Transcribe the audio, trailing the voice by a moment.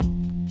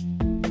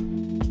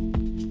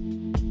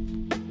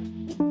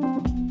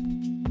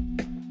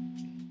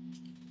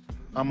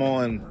I'm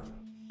on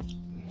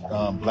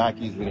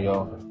Blackie's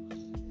video.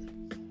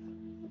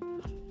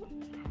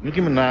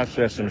 Nicki Minaj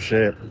said some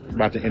shit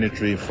about the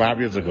industry 5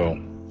 years ago.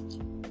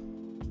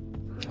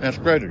 That's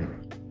crazy.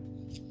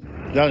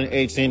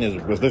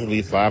 2018 was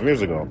literally 5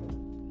 years ago.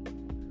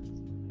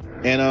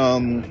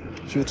 And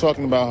she was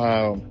talking about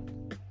how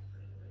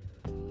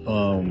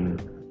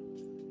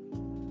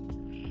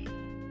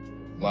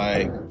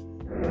like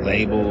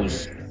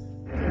labels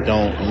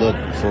don't look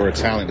for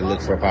talent, they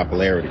look for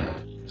popularity.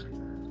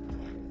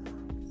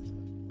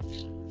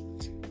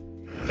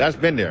 That's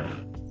been there.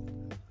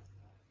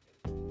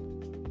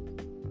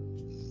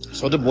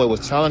 Soulja Boy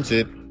was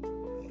talented.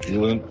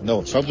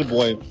 Soulja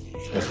Boy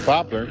was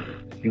popular.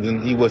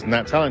 He was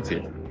not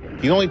talented.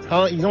 He's only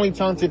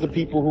talented to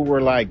people who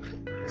were like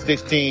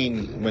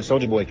 16 when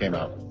Soulja Boy came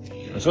out.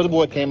 When Soulja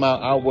Boy came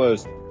out, I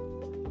was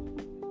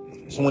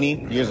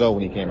 20 years old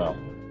when he came out.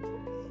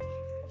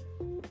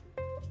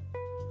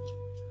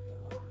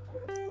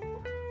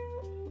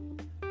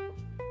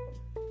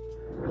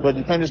 But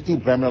you can't just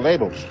keep blaming the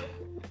labels.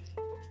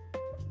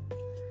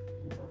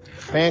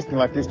 Fans can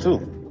like this too.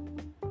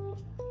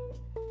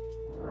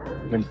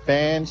 When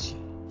fans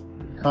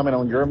comment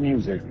on your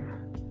music,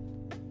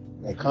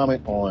 they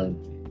comment on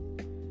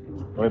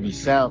whether it be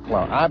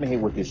SoundCloud. I've been hit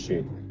with this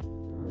shit.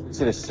 They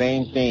say the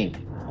same thing.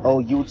 Oh,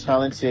 you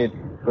talented,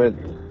 but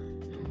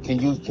can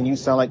you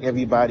sound like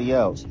everybody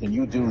else? Can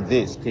you do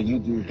this? Can you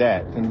do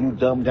that? Can you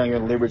dumb down your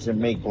lyrics and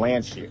make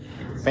bland shit?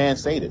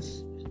 Fans say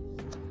this.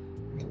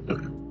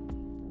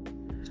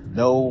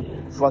 No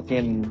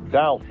fucking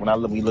doubt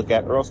when we look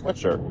at Earl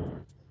Sweatshirt.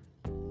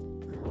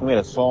 He made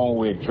a song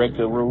with Drake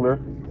the Ruler,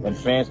 and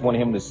fans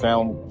wanted him to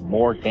sound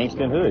more gangsta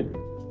than hood.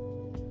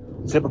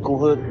 Typical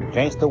hood,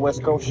 gangsta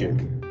West Coast shit.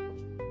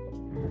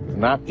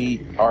 Not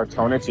the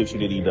alternative shit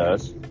that he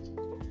does.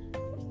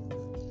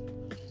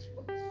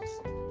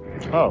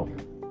 Oh.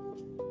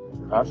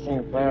 I've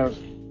seen fans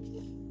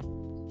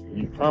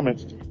use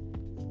comments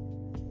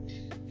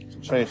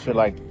say shit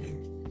like,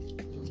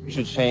 you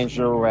should change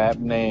your rap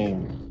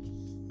name.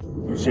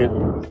 You should,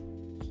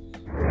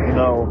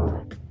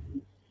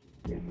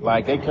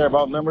 like they care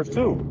about numbers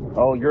too.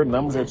 Oh, your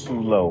numbers are too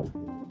low.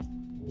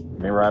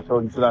 Remember I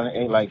told you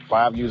 2008, like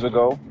 5 years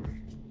ago?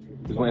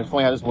 It's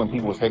funny how this is when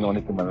people was hating on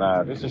Nicki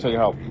Minaj. This to show you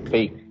how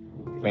fake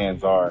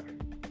fans are.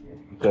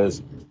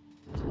 Because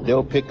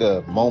they'll pick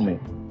a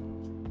moment,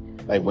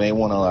 like when they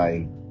want to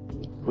like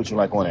put you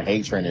like on a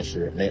hate train and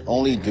shit. And they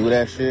only do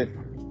that shit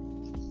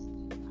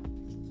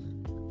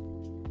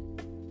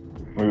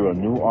when you're a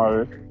new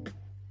artist.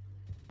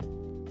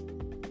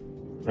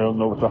 They don't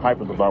know what the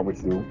hype is about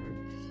with you.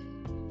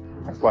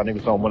 That's why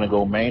niggas don't want to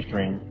go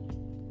mainstream.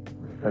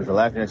 Because the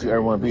last thing that you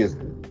ever want to be is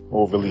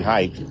overly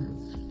hyped.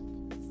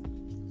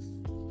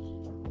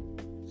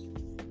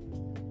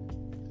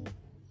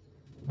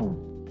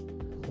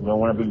 You don't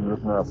want to be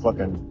listening to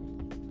fucking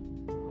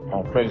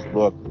on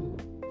Facebook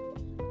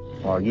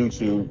or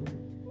YouTube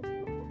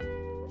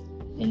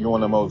and you're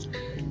on the most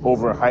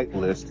overhyped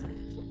list.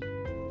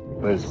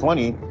 But it's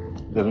funny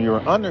because when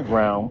you're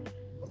underground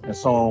and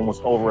someone was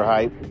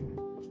overhyped,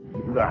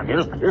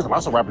 there's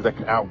lots of rappers that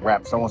can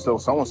out-rap so-and-so,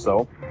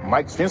 so-and-so.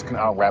 Mike Sense can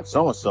out-rap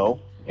so-and-so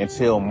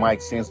until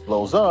Mike Sense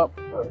blows up.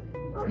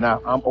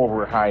 Now I'm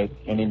overhyped,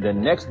 and then the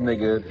next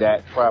nigga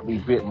that probably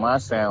bit my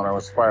sound or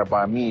was inspired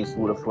by me is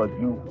who the fuck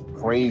you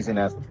praising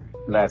that's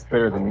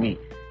better than me.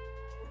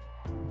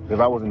 If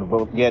I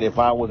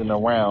wasn't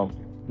around,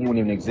 he wouldn't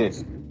even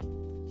exist.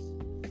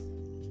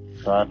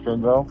 So I feel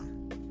though.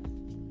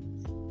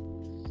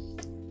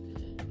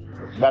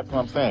 That's what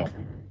I'm saying.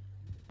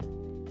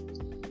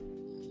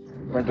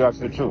 Brings it out to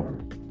the truth.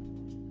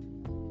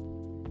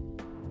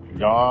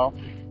 Y'all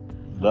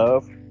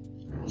love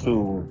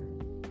to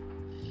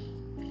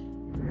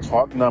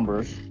talk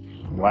numbers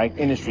like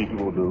industry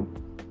people do.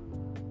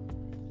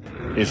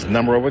 It's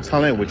number over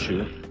talent with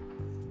you.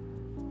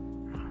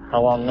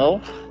 How long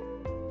no?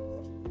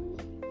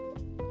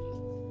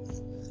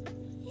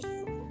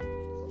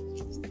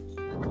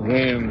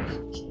 When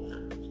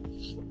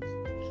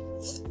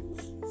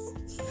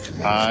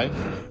I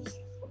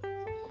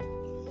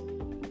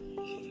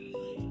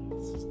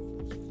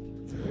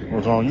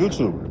was on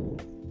YouTube.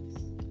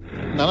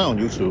 Not on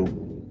YouTube.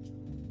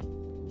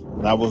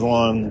 I was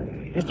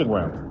on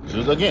Instagram. This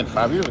was again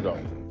 5 years ago.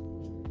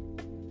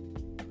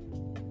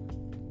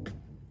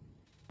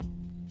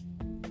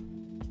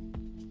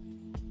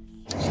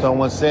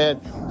 Someone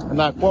said,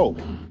 and I quote,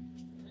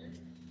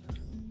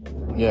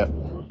 yeah,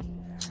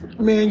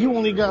 man, you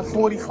only got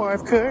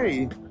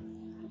 45K.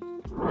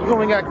 You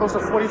only got close to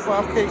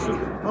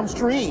 45K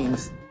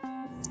streams.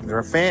 There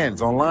are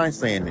fans online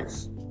saying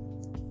this.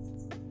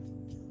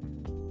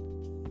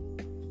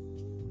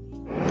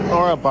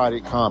 Or about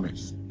it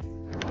comments.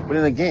 But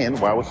then again,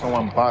 why would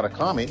someone bot a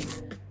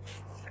comment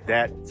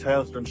that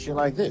tells them shit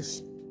like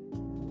this?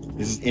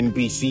 This is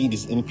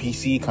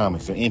NPC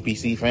comments or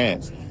NPC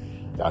fans.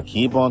 Y'all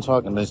keep on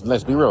talking.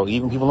 Let's be real.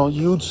 Even people on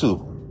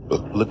YouTube.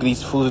 Look at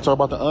these fools that talk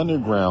about the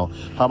underground.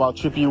 How about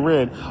Trippie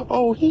Redd?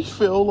 Oh, he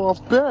fell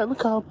off bad.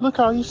 Look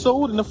how he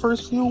sold in the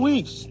first few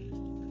weeks.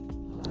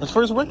 It's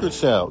for his record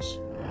sales.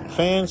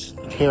 Fans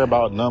care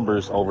about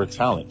numbers over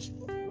talent.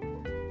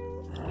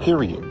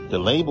 Period. The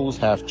labels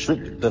have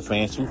tricked the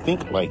fans to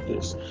think like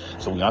this.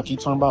 So when y'all keep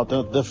talking about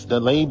the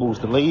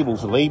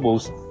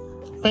labels,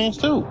 fans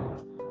too.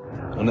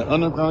 And the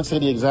underground say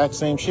the exact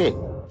same shit.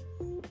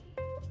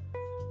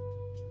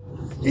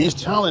 He's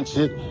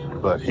talented,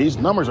 but his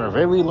numbers are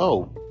very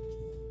low.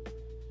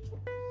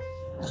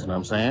 You know what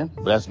I'm saying?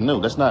 But that's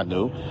new. That's not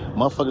new.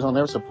 Motherfuckers don't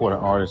ever support an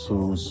artist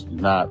who's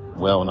not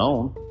well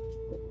known.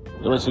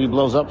 Until he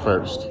blows up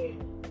first.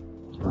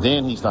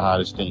 Then he's the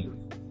hottest thing.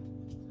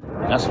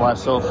 That's why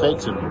it's so fake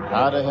to me.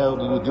 How the hell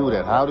do you do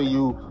that? How do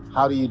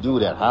you do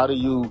that? How do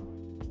you,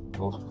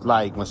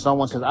 like, when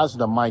someone says, I listen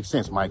to Mike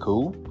Sense, Mike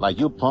who? Like,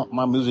 you pump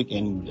my music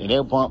and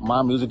they'll pump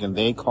my music in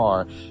their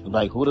car.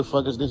 Like, who the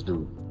fuck is this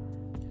dude?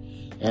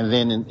 And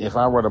then if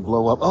I were to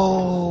blow up,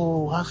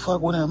 oh, I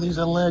fuck with him. He's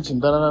a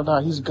legend. Da da da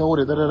da. He's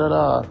goated. Da da da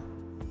da.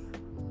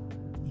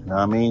 You know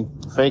what I mean?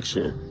 Fake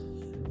shit.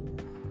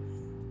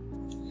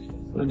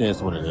 But it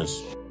is what it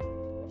is.